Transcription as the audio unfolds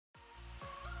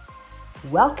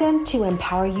Welcome to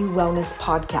Empower You Wellness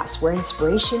Podcast, where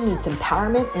inspiration meets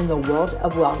empowerment in the world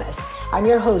of wellness. I'm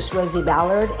your host, Rosie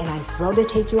Ballard, and I'm thrilled to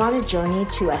take you on a journey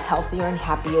to a healthier and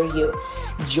happier you.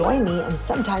 Join me and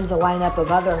sometimes a lineup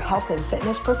of other health and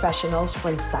fitness professionals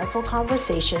for insightful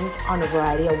conversations on a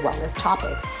variety of wellness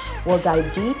topics. We'll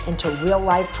dive deep into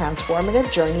real-life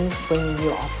transformative journeys, bringing you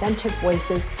authentic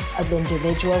voices of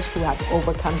individuals who have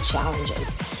overcome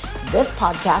challenges. This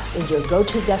podcast is your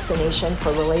go-to destination for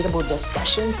relatable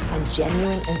discussions and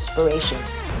genuine inspiration.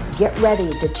 Get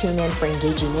ready to tune in for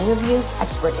engaging interviews,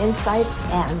 expert insights,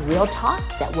 and real talk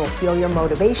that will fuel your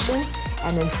motivation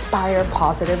and inspire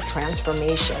positive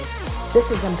transformation. This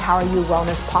is Empower You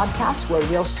Wellness Podcast, where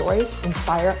real stories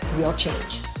inspire real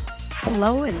change.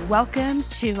 Hello and welcome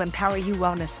to Empower You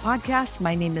Wellness Podcast.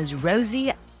 My name is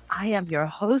Rosie. I am your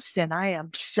host and I am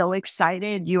so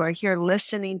excited you are here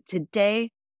listening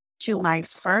today to my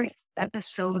first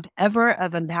episode ever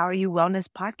of Empower You Wellness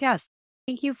Podcast.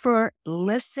 Thank you for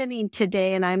listening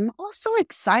today. And I'm also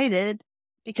excited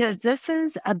because this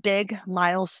is a big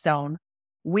milestone.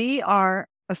 We are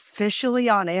officially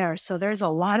on air. So there's a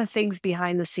lot of things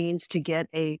behind the scenes to get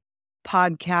a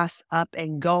podcast up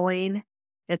and going.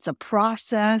 It's a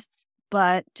process,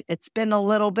 but it's been a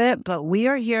little bit, but we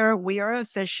are here, we are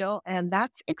official, and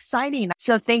that's exciting.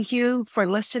 So thank you for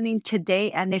listening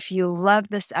today. And if you love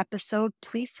this episode,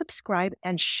 please subscribe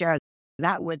and share.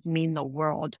 That would mean the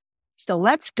world. So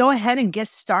let's go ahead and get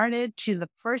started to the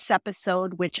first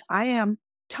episode, which I am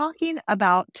talking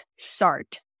about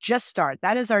start. Just start.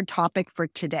 That is our topic for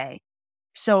today.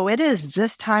 So it is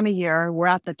this time of year, we're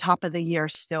at the top of the year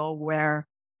still, where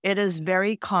it is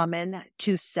very common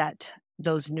to set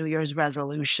those New Year's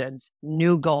resolutions,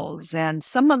 new goals. And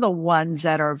some of the ones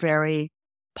that are very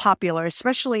popular,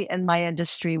 especially in my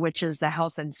industry, which is the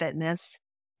health and fitness,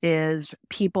 is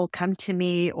people come to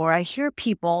me or I hear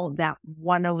people that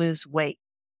want to lose weight.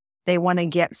 They want to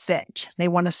get fit. They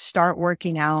want to start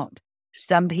working out.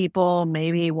 Some people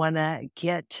maybe want to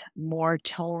get more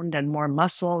toned and more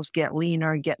muscles, get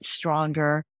leaner, get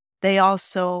stronger. They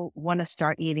also want to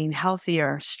start eating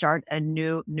healthier, start a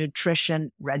new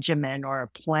nutrition regimen or a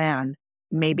plan,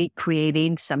 maybe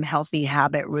creating some healthy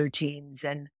habit routines.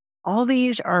 And all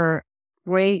these are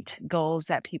great goals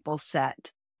that people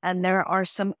set. And there are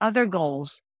some other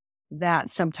goals that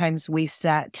sometimes we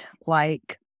set,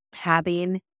 like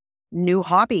having new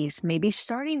hobbies, maybe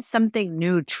starting something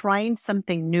new, trying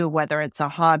something new, whether it's a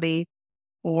hobby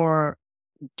or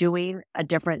doing a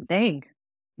different thing.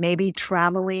 Maybe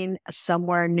traveling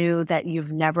somewhere new that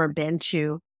you've never been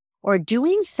to, or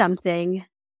doing something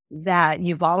that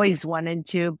you've always wanted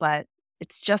to, but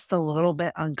it's just a little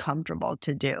bit uncomfortable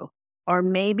to do. Or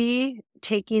maybe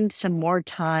taking some more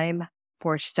time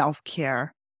for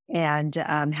self-care and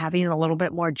having a little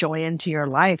bit more joy into your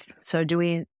life. So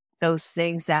doing those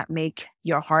things that make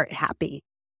your heart happy,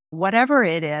 whatever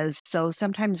it is. So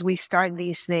sometimes we start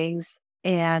these things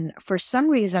and for some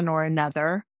reason or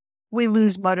another, we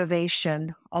lose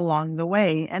motivation along the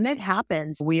way, and it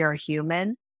happens. We are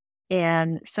human,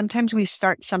 and sometimes we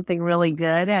start something really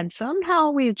good, and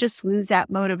somehow we just lose that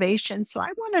motivation. So I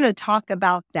wanted to talk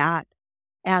about that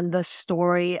and the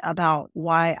story about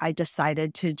why I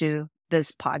decided to do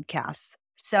this podcast.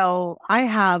 So I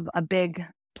have a big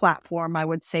platform, I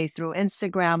would say, through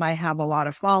Instagram. I have a lot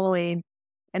of following.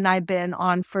 And I've been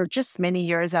on for just many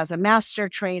years as a master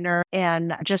trainer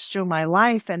and just through my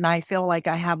life. And I feel like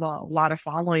I have a lot of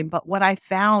following. But what I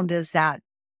found is that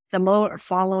the more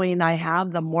following I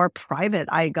have, the more private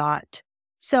I got.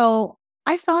 So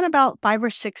I thought about 5 or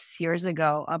 6 years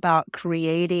ago about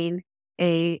creating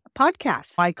a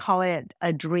podcast. I call it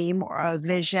a dream or a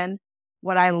vision.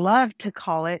 What I love to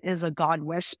call it is a God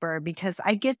whisper, because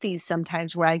I get these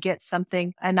sometimes where I get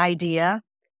something, an idea,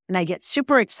 and I get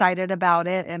super excited about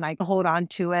it and I hold on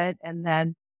to it. And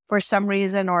then for some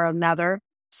reason or another,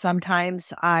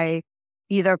 sometimes I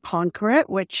either conquer it,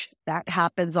 which that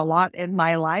happens a lot in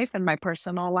my life and my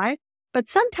personal life. But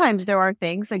sometimes there are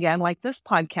things, again, like this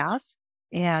podcast.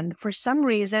 And for some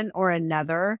reason or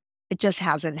another, it just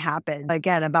hasn't happened.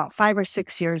 Again, about 5 or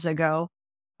 6 years ago,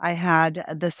 I had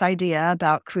this idea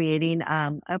about creating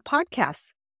a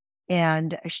podcast.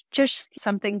 And just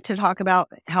something to talk about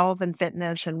health and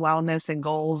fitness and wellness and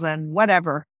goals and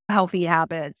whatever, healthy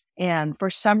habits. And for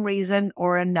some reason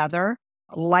or another,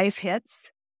 life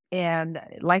hits, and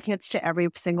life hits to every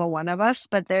single one of us.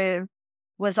 But there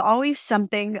was always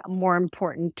something more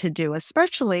important to do,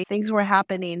 especially things were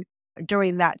happening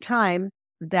during that time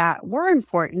that were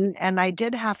important. And I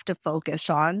did have to focus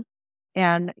on,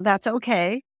 and that's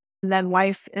okay. And then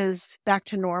life is back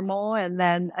to normal. And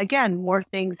then again, more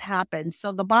things happen.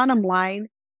 So the bottom line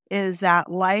is that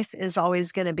life is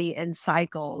always going to be in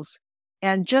cycles.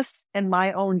 And just in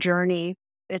my own journey,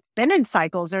 it's been in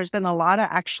cycles. There's been a lot of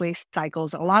actually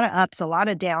cycles, a lot of ups, a lot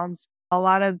of downs, a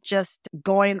lot of just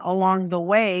going along the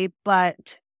way.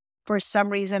 But for some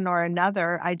reason or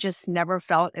another, I just never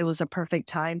felt it was a perfect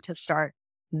time to start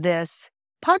this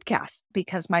podcast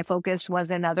because my focus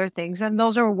was in other things. And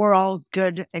those were all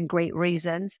good and great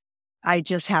reasons. I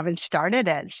just haven't started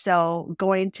it. So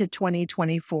going to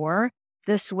 2024,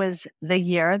 this was the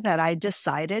year that I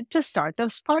decided to start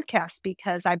this podcast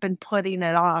because I've been putting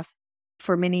it off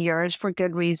for many years for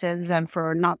good reasons and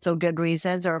for not so good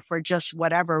reasons or for just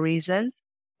whatever reasons.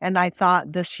 And I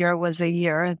thought this year was a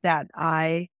year that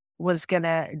I was going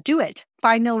to do it,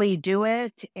 finally do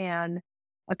it. And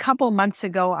a couple months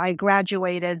ago, I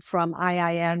graduated from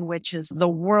IIN, which is the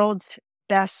world's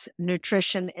best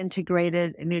nutrition,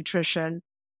 integrated nutrition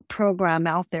program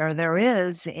out there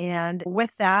is. And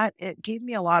with that, it gave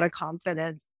me a lot of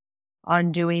confidence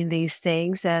on doing these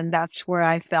things. And that's where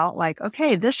I felt like,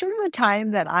 okay, this is the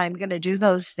time that I'm going to do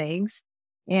those things.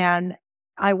 And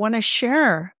I want to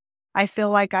share. I feel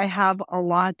like I have a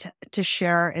lot to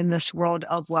share in this world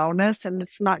of wellness. And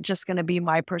it's not just going to be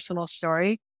my personal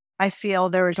story. I feel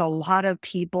there is a lot of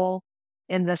people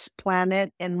in this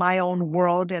planet, in my own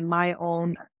world, in my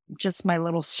own, just my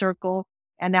little circle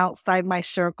and outside my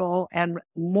circle and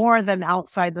more than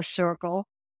outside the circle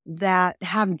that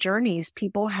have journeys.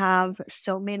 People have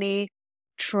so many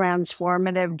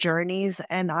transformative journeys.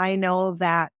 And I know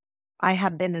that I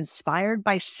have been inspired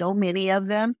by so many of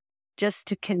them just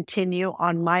to continue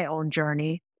on my own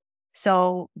journey.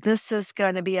 So this is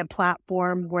going to be a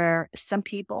platform where some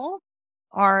people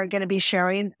are going to be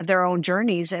sharing their own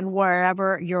journeys and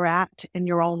wherever you're at in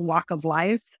your own walk of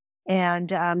life.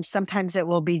 And sometimes it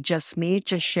will be just me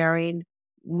just sharing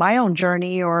my own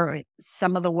journey or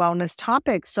some of the wellness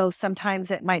topics. So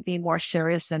sometimes it might be more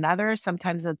serious than others.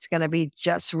 Sometimes it's going to be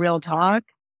just real talk.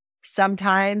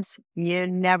 Sometimes you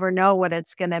never know what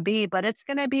it's going to be, but it's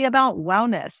going to be about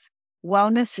wellness.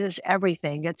 Wellness is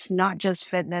everything. It's not just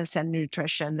fitness and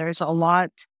nutrition. There's a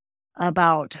lot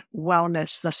about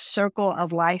wellness, the circle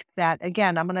of life that,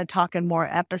 again, I'm going to talk in more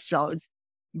episodes.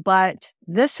 But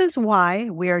this is why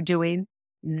we are doing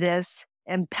this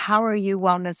Empower You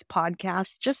Wellness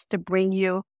podcast, just to bring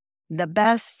you the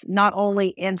best, not only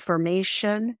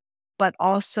information, but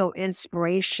also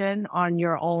inspiration on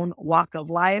your own walk of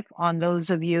life, on those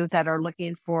of you that are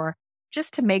looking for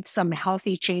just to make some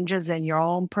healthy changes in your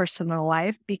own personal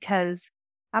life, because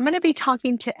I'm going to be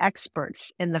talking to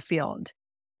experts in the field.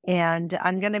 And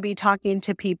I'm going to be talking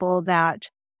to people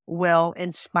that will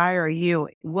inspire you,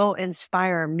 will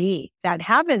inspire me, that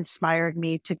have inspired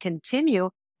me to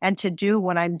continue and to do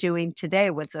what I'm doing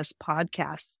today with this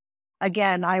podcast.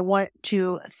 Again, I want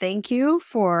to thank you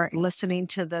for listening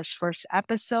to this first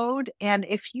episode. And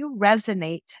if you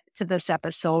resonate to this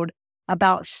episode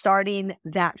about starting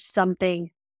that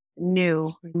something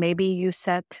new, maybe you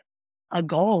set a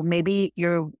goal, maybe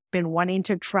you've been wanting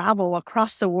to travel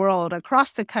across the world,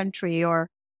 across the country, or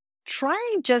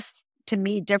trying just to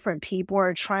meet different people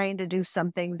or trying to do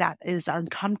something that is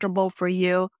uncomfortable for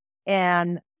you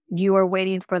and you are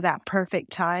waiting for that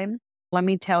perfect time. Let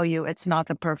me tell you, it's not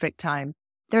the perfect time.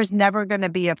 There's never going to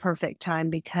be a perfect time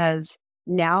because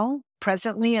now,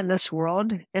 presently in this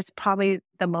world, it's probably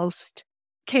the most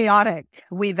chaotic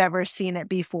we've ever seen it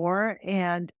before.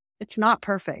 And it's not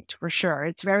perfect for sure.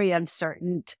 It's very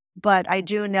uncertain. But I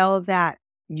do know that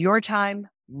your time,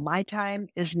 my time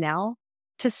is now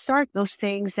to start those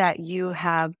things that you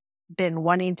have been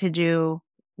wanting to do,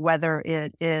 whether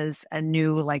it is a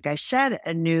new, like I said,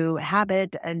 a new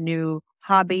habit, a new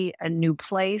hobby, a new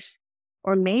place,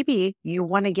 or maybe you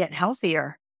want to get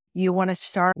healthier. You want to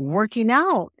start working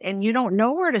out and you don't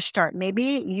know where to start.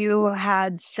 Maybe you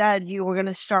had said you were going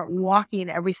to start walking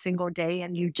every single day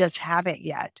and you just haven't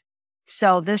yet.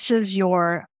 So this is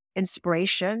your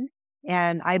inspiration.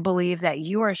 And I believe that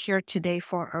you are here today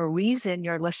for a reason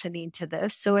you're listening to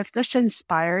this. So if this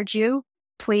inspired you,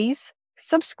 please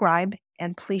subscribe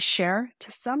and please share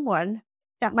to someone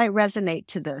that might resonate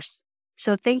to this.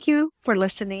 So thank you for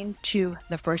listening to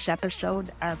the first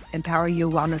episode of Empower You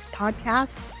Wellness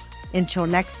Podcast. Until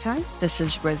next time, this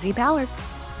is Rosie Ballard.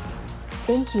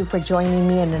 Thank you for joining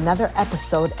me in another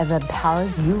episode of Empower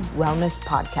You Wellness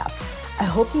Podcast. I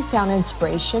hope you found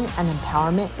inspiration and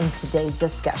empowerment in today's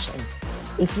discussions.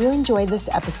 If you enjoyed this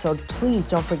episode, please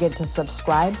don't forget to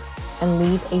subscribe and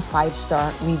leave a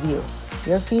 5-star review.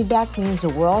 Your feedback means the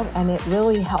world and it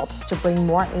really helps to bring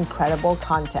more incredible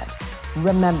content.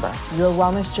 Remember, your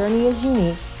wellness journey is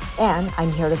unique and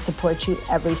I'm here to support you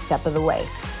every step of the way.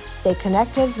 Stay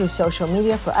connected through social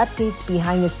media for updates,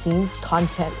 behind the scenes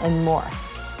content, and more.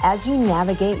 As you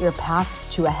navigate your path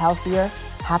to a healthier,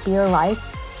 happier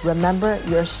life, remember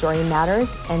your story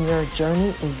matters and your journey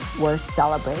is worth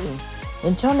celebrating.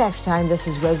 Until next time, this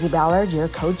is Rosie Ballard, your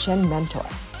coach and mentor.